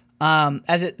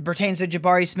 As it pertains to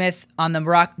Jabari Smith on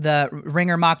the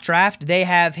Ringer mock draft, they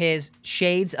have his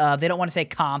shades of, they don't want to say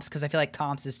comps because I feel like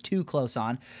comps is too close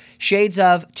on, shades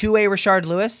of two-way Rashard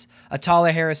Lewis, a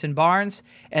taller Harrison Barnes,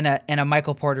 and a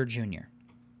Michael Porter Jr.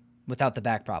 without the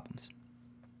back problems.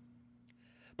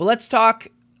 But let's talk,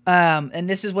 and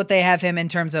this is what they have him in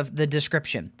terms of the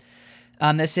description.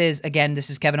 This is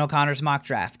Kevin O'Connor's mock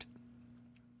draft.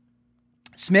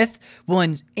 Smith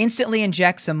will instantly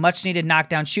inject some much-needed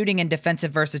knockdown shooting and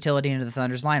defensive versatility into the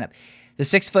Thunder's lineup. The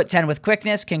 6'10" with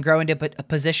quickness can grow into a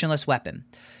positionless weapon.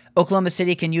 Oklahoma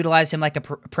City can utilize him like a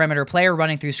perimeter player,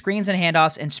 running through screens and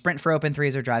handoffs and sprint for open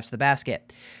threes or drives to the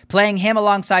basket. Playing him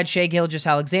alongside Shai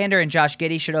Gilgeous-Alexander and Josh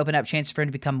Giddey should open up chances for him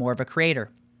to become more of a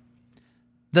creator.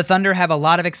 The Thunder have a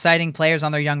lot of exciting players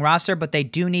on their young roster, but they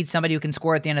do need somebody who can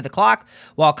score at the end of the clock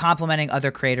while complementing other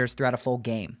creators throughout a full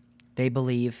game. They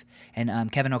believe, and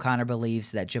Kevin O'Connor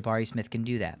believes, that Jabari Smith can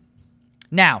do that.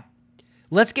 Now,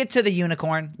 let's get to the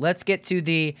unicorn. Let's get to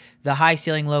the high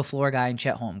ceiling, low floor guy in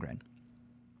Chet Holmgren.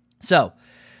 So,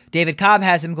 David Cobb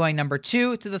has him going number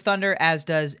 2 to the Thunder, as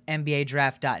does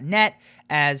NBADraft.net,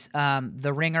 as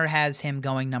the Ringer has him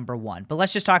going number 1. But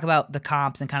let's just talk about the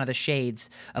comps and kind of the shades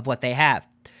of what they have.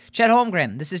 Chet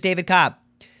Holmgren, this is David Cobb,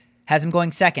 has him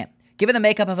going 2nd. Given the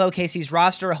makeup of OKC's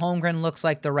roster, Holmgren looks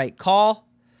like the right call.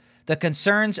 The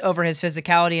concerns over his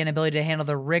physicality and ability to handle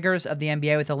the rigors of the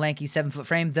NBA with a lanky 7-foot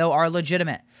frame, though, are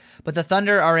legitimate. But the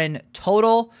Thunder are in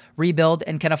total rebuild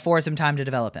and can afford some time to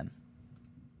develop him.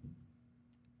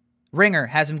 Ringer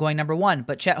has him going number 1,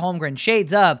 but Chet Holmgren,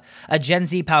 shades of a Gen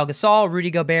Z Pau Gasol, Rudy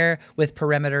Gobert with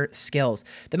perimeter skills.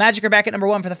 The Magic are back at number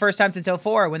 1 for the first time since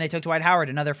 2004 when they took Dwight Howard,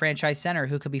 another franchise center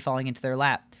who could be falling into their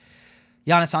lap.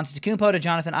 Giannis Antetokounmpo to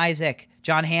Jonathan Isaac,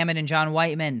 John Hammond and John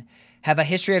Whiteman have a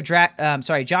history of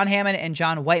John Hammond and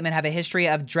John Whiteman have a history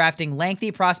of drafting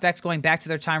lengthy prospects going back to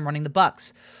their time running the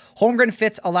Bucks. Holmgren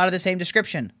fits a lot of the same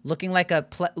description, looking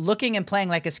and playing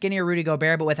like a skinnier Rudy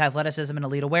Gobert, but with athleticism and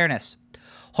elite awareness.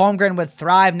 Holmgren would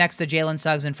thrive next to Jalen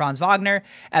Suggs and Franz Wagner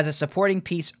as a supporting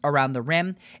piece around the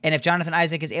rim, and if Jonathan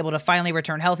Isaac is able to finally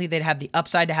return healthy, they'd have the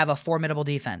upside to have a formidable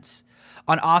defense.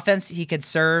 On offense, he could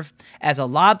serve as a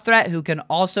lob threat who can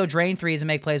also drain threes and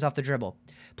make plays off the dribble.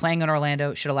 Playing in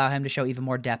Orlando should allow him to show even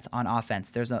more depth on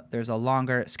offense. There's a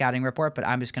longer scouting report, but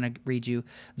I'm just going to read you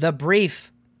the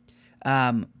brief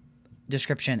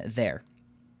description there.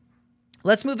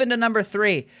 Let's move into number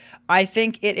 3. I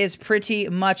think it is pretty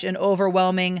much an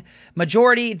overwhelming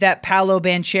majority that Paolo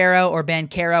Banchero, or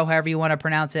Banchero, however you want to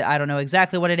pronounce it, I don't know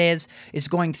exactly what it is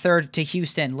going 3rd to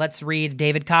Houston. Let's read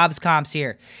David Cobb's comps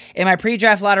here. In my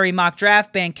pre-draft lottery mock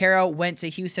draft, Banchero went to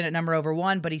Houston at number over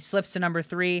 1, but he slips to number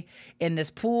 3 in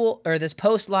this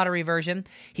post-lottery version.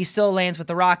 He still lands with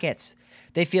the Rockets.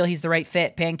 They feel he's the right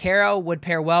fit. Banchero would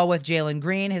pair well with Jalen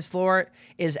Green. His floor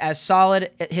is as solid.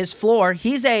 He's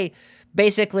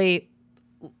basically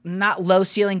not low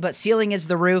ceiling, but ceiling is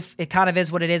the roof. It kind of is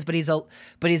what it is, but he's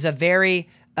a very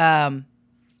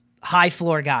high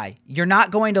floor guy. You're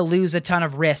not going to lose a ton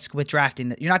of risk with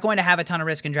drafting. You're not going to have a ton of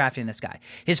risk in drafting this guy.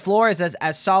 His floor is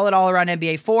as solid all around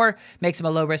NBA 4, makes him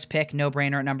a low risk pick, no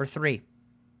brainer at number 3.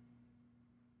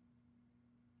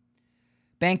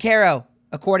 Banchero,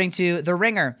 according to The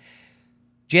Ringer,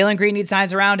 Jalen Green needs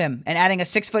signs around him, and adding a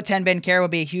 6'10" Banchero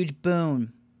would be a huge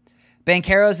boon.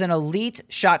 Banchero is an elite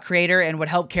shot creator and would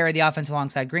help carry the offense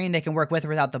alongside Green. They can work with or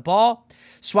without the ball.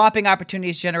 Swapping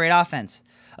opportunities generate offense.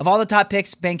 Of all the top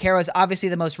picks, Banchero is obviously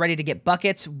the most ready to get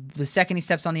buckets the second he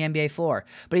steps on the NBA floor,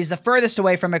 but he's the furthest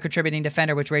away from a contributing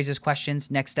defender, which raises questions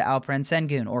next to Alperen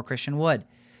Sengun or Christian Wood.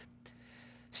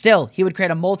 Still, he would create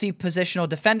a multi-positional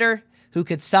defender who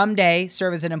could someday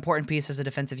serve as an important piece as a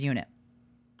defensive unit.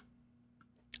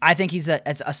 I think he's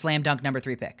a slam dunk number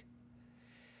 3 pick.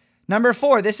 Number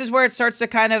 4, this is where it starts to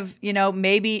kind of,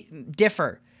 maybe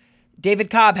differ. David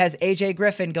Cobb has A.J.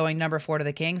 Griffin going number 4 to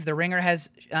the Kings. The Ringer has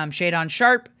Shadon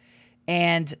Sharpe.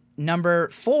 And number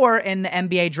 4 in the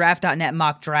NBA Draft.net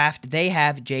mock draft, they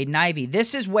have Jaden Ivey.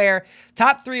 This is where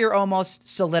top 3 are almost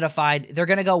solidified. They're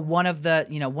going to go one of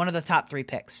the top 3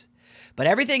 picks. But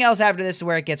everything else after this is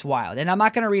where it gets wild. And I'm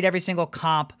not going to read every single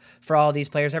comp for all these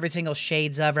players, every single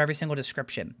shades of, or every single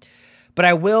description. But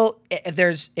I will, if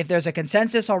there's a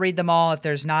consensus, I'll read them all. If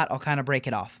there's not, I'll kind of break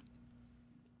it off.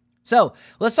 So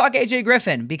let's talk AJ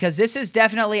Griffin, because this is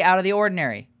definitely out of the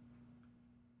ordinary.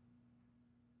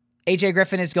 AJ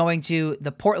Griffin is going to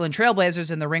the Portland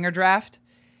Trailblazers in the Ringer draft,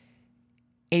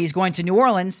 and he's going to New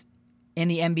Orleans in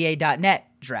the NBA.net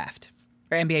draft,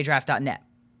 or NBA Draft.net.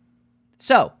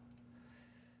 So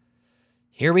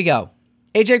here we go.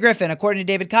 AJ Griffin, according to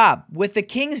David Cobb, with the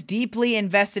Kings deeply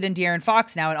invested in De'Aaron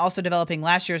Fox now and also developing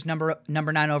last year's number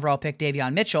 9 overall pick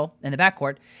Davion Mitchell in the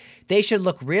backcourt, they should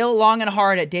look real long and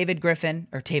hard at AJ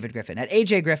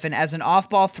Griffin as an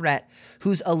off-ball threat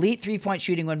whose elite three-point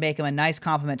shooting would make him a nice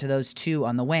complement to those 2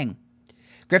 on the wing.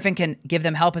 Griffin can give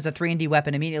them help as a 3-and-D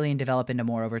weapon immediately and develop into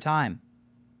more over time.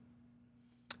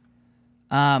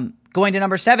 Going to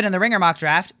number 7 in the Ringer mock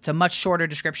draft, it's a much shorter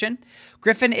description.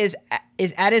 Griffin is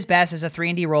at his best as a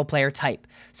 3-and-D role player type,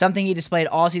 something he displayed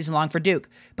all season long for Duke,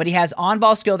 but he has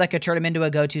on-ball skill that could turn him into a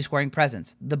go-to scoring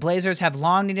presence. The Blazers have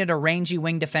long needed a rangy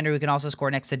wing defender who can also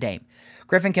score next to Dame.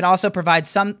 Griffin can also provide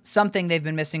something they've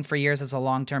been missing for years as a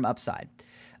long-term upside,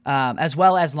 as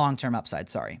well as long-term upside,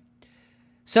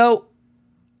 So,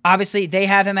 obviously, they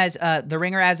have him as, the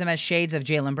Ringer has him as shades of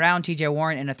Jaylen Brown, TJ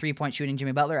Warren, and a 3-point shooting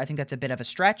Jimmy Butler. I think that's a bit of a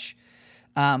stretch.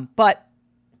 But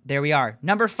there we are.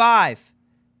 Number 5,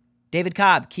 David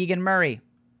Cobb, Keegan Murray.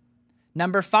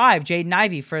 Number 5, Jaden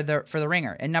Ivey for the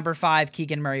Ringer. And number 5,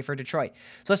 Keegan Murray for Detroit.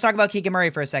 So let's talk about Keegan Murray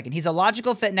for a second. He's a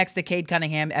logical fit next to Cade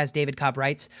Cunningham, as David Cobb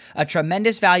writes. A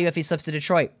tremendous value if he slips to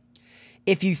Detroit.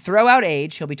 If you throw out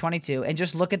age, he'll be 22, and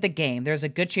just look at the game, there's a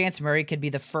good chance Murray could be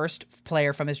the first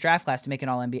player from his draft class to make the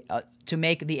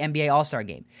NBA All-Star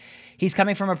game. He's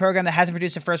coming from a program that hasn't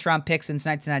produced a first-round pick since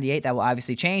 1998. That will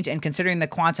obviously change, and considering the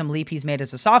quantum leap he's made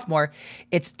as a sophomore,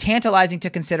 it's tantalizing to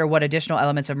consider what additional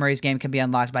elements of Murray's game can be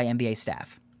unlocked by NBA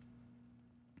staff.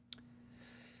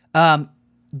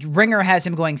 Ringer has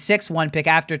him going 6, 1 pick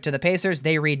after to the Pacers.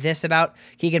 They read this about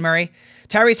Keegan Murray.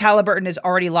 Tyrese Halliburton is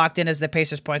already locked in as the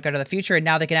Pacers point guard of the future, and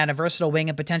now they can add a versatile wing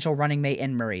and potential running mate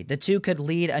in Murray. The two could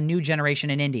lead a new generation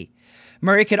in Indy.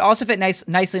 Murray could also fit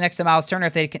nicely next to Miles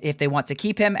Turner if they want to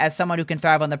keep him as someone who can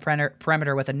thrive on the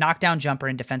perimeter with a knockdown jumper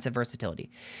and defensive versatility.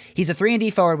 He's a 3-and-D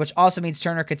forward, which also means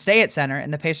Turner could stay at center,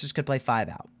 and the Pacers could play 5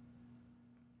 out.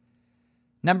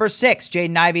 Number 6,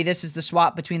 Jaden Ivey. This is the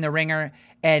swap between the Ringer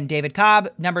and David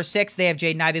Cobb. Number 6, they have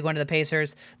Jaden Ivey going to the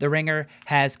Pacers. The Ringer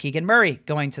has Keegan Murray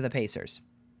going to the Pacers.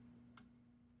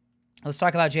 Let's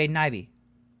talk about Jaden Ivey.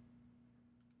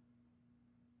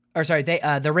 Or sorry,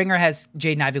 the Ringer has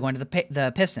Jaden Ivey going to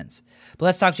the Pistons. But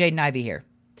let's talk Jaden Ivey here.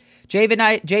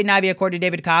 Jaden Ivey, according to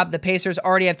David Cobb, the Pacers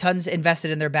already have tons invested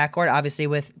in their backcourt, obviously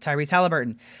with Tyrese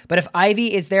Halliburton. But if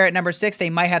Ivey is there at number 6, they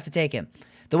might have to take him.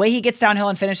 The way he gets downhill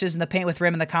and finishes in the paint with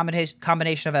rim and the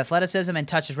combination of athleticism and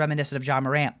touch is reminiscent of John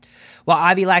Morant. While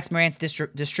Ivey lacks Morant's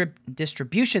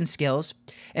distribution skills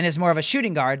and is more of a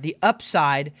shooting guard, the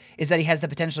upside is that he has the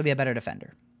potential to be a better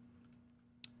defender.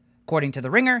 According to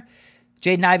The Ringer,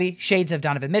 Jaden Ivey, shades of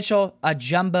Donovan Mitchell, a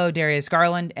jumbo Darius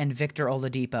Garland, and Victor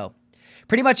Oladipo.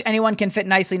 Pretty much anyone can fit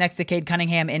nicely next to Cade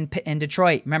Cunningham in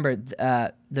Detroit. Remember,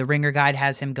 the Ringer guide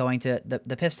has him going to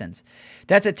the Pistons.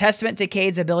 That's a testament to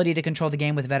Cade's ability to control the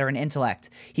game with veteran intellect.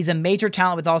 He's a major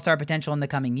talent with all-star potential in the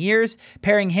coming years.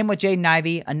 Pairing him with Jaden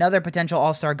Ivey, another potential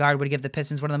all-star guard, would give the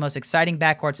Pistons one of the most exciting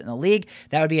backcourts in the league.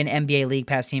 That would be an NBA League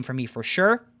Pass team for me for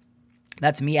sure.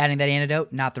 That's me adding that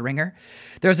antidote, not the Ringer.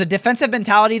 There's a defensive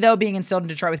mentality, though, being instilled in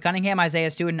Detroit with Cunningham,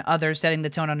 Isaiah Stewart, and others setting the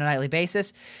tone on a nightly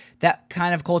basis. That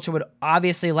kind of culture would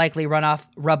obviously likely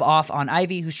rub off on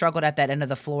Ivy, who struggled at that end of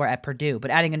the floor at Purdue.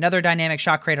 But adding another dynamic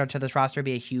shot creator to this roster would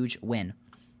be a huge win.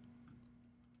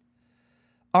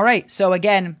 All right, so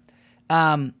again,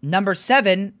 number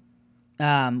 7,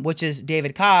 which is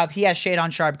David Cobb, he has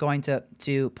Shadon Sharp going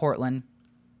to Portland.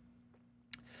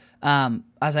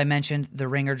 As I mentioned, the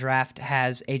Ringer draft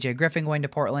has AJ Griffin going to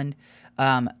Portland.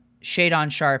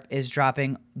 Shadon Sharp is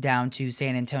dropping down to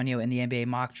San Antonio in the NBA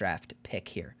mock draft pick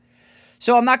here.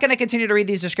 So I'm not going to continue to read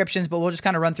these descriptions, but we'll just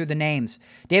kind of run through the names.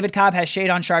 David Cobb has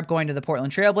Shadon Sharp going to the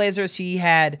Portland Trailblazers. He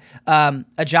had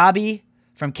Ajabi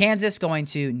from Kansas going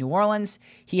to New Orleans.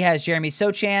 He has Jeremy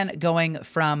Sochan going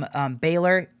from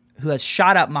Baylor, who has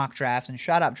shot up mock drafts and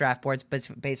shot up draft boards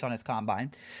based on his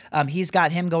combine. He's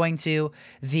got him going to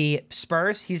the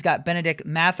Spurs. He's got Benedict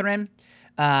Mathurin,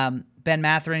 Ben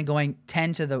Mathurin going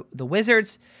 10 to the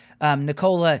Wizards.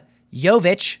 Nikola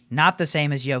Jovic, not the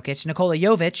same as Jokic. Nikola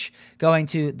Jovic going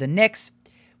to the Knicks.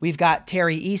 We've got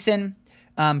Terry Eason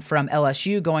from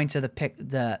LSU going to the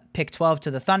pick 12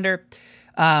 to the Thunder.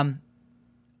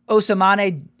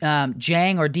 Ousmane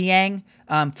Dieng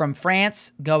from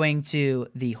France going to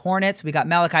the Hornets. We got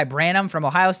Malachi Branham from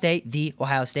Ohio State,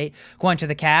 going to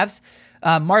the Cavs.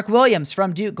 Mark Williams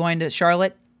from Duke going to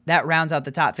Charlotte. That rounds out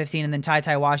the top 15. And then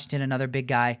Ty Washington, another big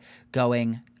guy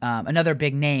another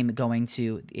big name going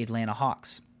to the Atlanta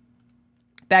Hawks.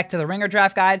 Back to the Ringer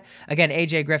draft guide. Again,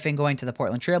 AJ Griffin going to the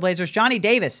Portland Trailblazers. Johnny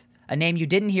Davis, a name you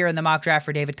didn't hear in the mock draft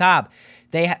for David Cobb.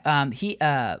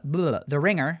 The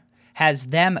Ringer has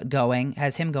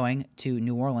him going to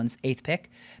New Orleans, 8th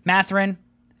pick. Mathurin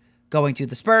going to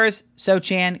the Spurs.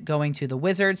 Sochan going to the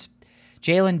Wizards.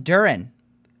 Jalen Duren,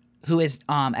 who is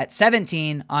at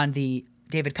 17 on the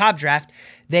David Cobb draft.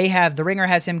 The Ringer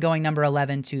has him going number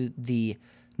 11 to the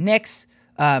Knicks.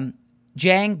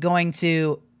 Jang going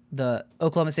to the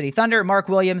Oklahoma City Thunder. Mark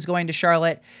Williams going to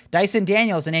Charlotte. Dyson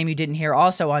Daniels, a name you didn't hear,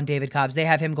 also on David Cobb's. They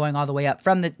have him going all the way up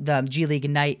from the G League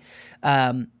Ignite.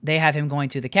 They have him going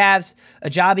to the Cavs.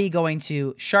 Ajabi going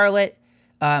to Charlotte.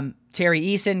 Terry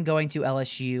Eason going to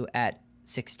LSU at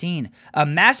 16. A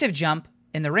massive jump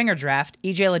in the Ringer draft.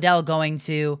 EJ Liddell going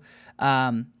to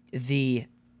the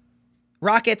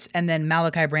Rockets, and then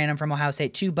Malachi Branham from Ohio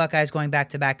State. 2 Buckeyes going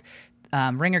back-to-back.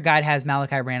 Ringer Guide has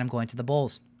Malachi Branham going to the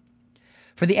Bulls.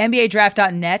 For the NBA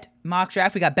Draft.net mock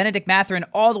draft, we got Benedict Mathurin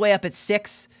all the way up at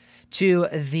 6 to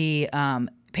the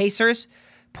Pacers.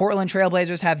 Portland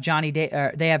Trailblazers have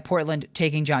they have Portland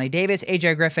taking Johnny Davis.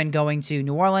 AJ Griffin going to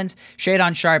New Orleans.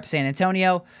 Shadon Sharp, San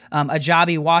Antonio.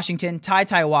 Ajabi, Washington.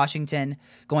 Ty Washington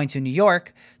going to New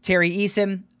York. Terry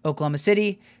Eason, Oklahoma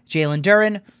City. Jalen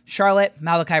Duren, Charlotte.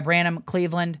 Malachi Branham,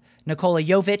 Cleveland. Nikola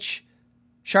Jovic,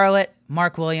 Charlotte.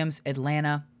 Mark Williams,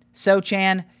 Atlanta.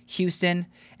 Sochan, Houston.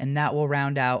 And that will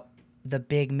round out the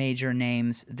big major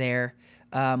names there.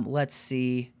 Let's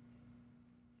see.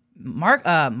 Mark.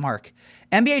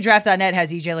 NBA Draft.net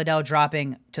has EJ Liddell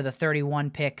dropping to the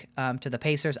 31 pick to the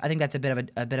Pacers. I think that's a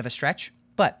bit of a stretch,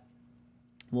 but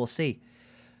we'll see.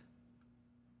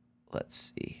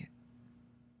 Let's see.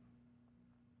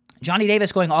 Johnny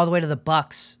Davis going all the way to the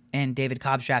Bucks in David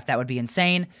Cobb's draft. That would be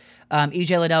insane.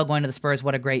 EJ Liddell going to the Spurs.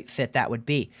 What a great fit that would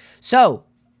be. So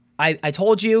I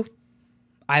told you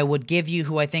I would give you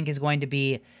who I think is going to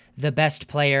be the best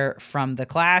player from the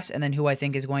class and then who I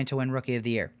think is going to win Rookie of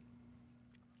the Year.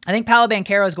 I think Paolo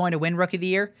Banchero is going to win Rookie of the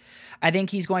Year. I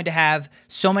think he's going to have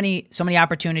so many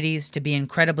opportunities to be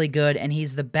incredibly good, and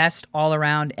he's the best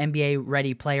all-around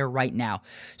NBA-ready player right now.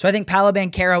 So I think Paolo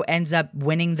Banchero ends up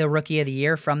winning the Rookie of the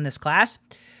Year from this class.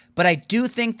 But I do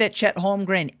think that Chet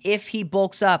Holmgren, if he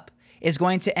bulks up, is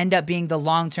going to end up being the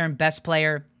long-term best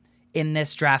player in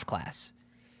this draft class.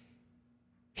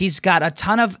 He's got a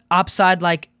ton of upside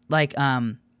like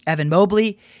Evan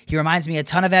Mobley. He reminds me a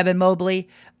ton of Evan Mobley.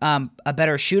 A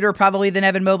better shooter probably than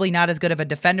Evan Mobley. Not as good of a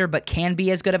defender, but can be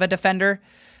as good of a defender.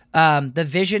 The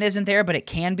vision isn't there, but it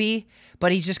can be.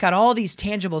 But he's just got all these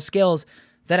tangible skills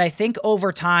that I think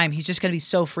over time he's just going to be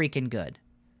so freaking good.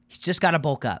 He's just got to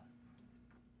bulk up.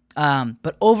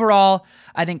 But overall,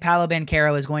 I think Paolo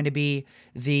Banchero is going to be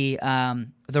the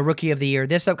Rookie of the Year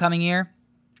this upcoming year.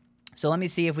 So let me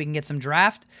see if we can get some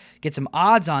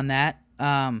odds on that.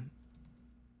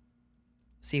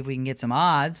 See if we can get some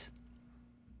odds.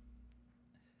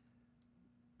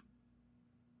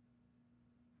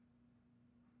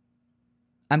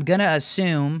 I'm going to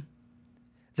assume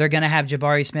they're going to have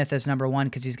Jabari Smith as number 1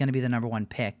 because he's going to be the number 1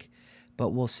 pick.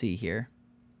 But we'll see here.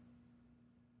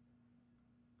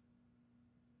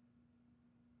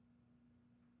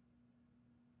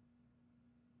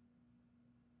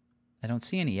 I don't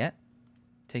see any yet.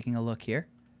 Taking a look here.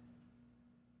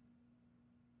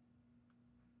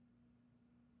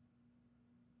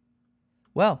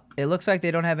 Well, it looks like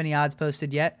they don't have any odds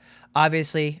posted yet.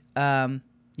 Obviously,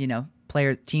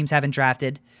 teams haven't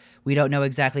drafted. We don't know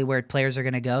exactly where players are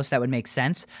going to go, so that would make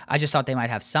sense. I just thought they might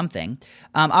have something.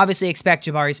 Obviously, expect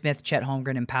Jabari Smith, Chet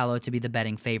Holmgren, and Paolo to be the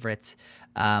betting favorites.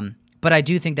 But I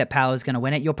do think that Paolo is going to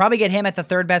win it. You'll probably get him at the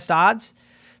third best odds,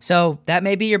 so that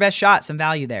may be your best shot, some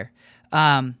value there.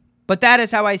 But that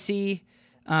is how I see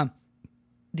the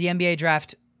NBA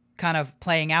draft kind of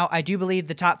playing out. I do believe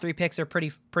the top 3 picks are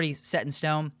pretty set in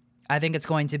stone. I think it's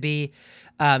going to be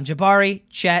Jabari,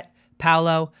 Chet,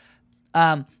 Paolo.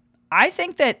 I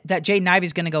think that Jaden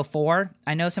Ivey's going to go 4.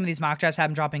 I know some of these mock drafts have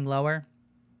him dropping lower.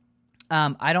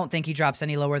 I don't think he drops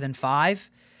any lower than 5.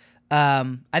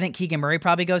 I think Keegan Murray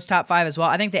probably goes top 5 as well.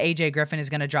 I think that AJ Griffin is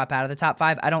going to drop out of the top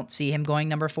 5. I don't see him going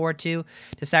number 4 to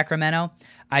Sacramento.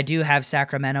 I do have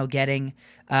Sacramento getting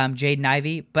Jaden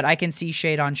Ivey, but I can see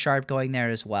Shadon Sharp going there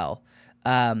as well.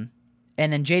 And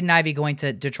then Jaden Ivey going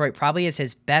to Detroit probably is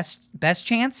his best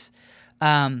chance,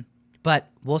 but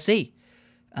we'll see.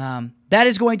 That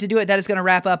is going to do it. That is going to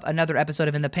wrap up another episode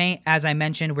of In the Paint. As I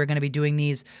mentioned, we're going to be doing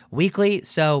these weekly,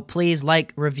 so please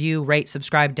like, review, rate,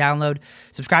 subscribe, download.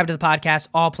 Subscribe to the podcast,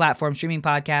 all platforms, streaming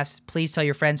podcasts. Please tell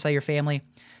your friends, tell your family,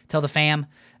 tell the fam,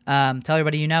 tell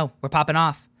everybody you know. We're popping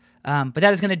off. But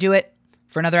that is going to do it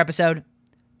for another episode.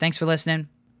 Thanks for listening.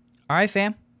 All right,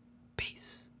 fam.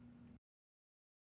 Peace.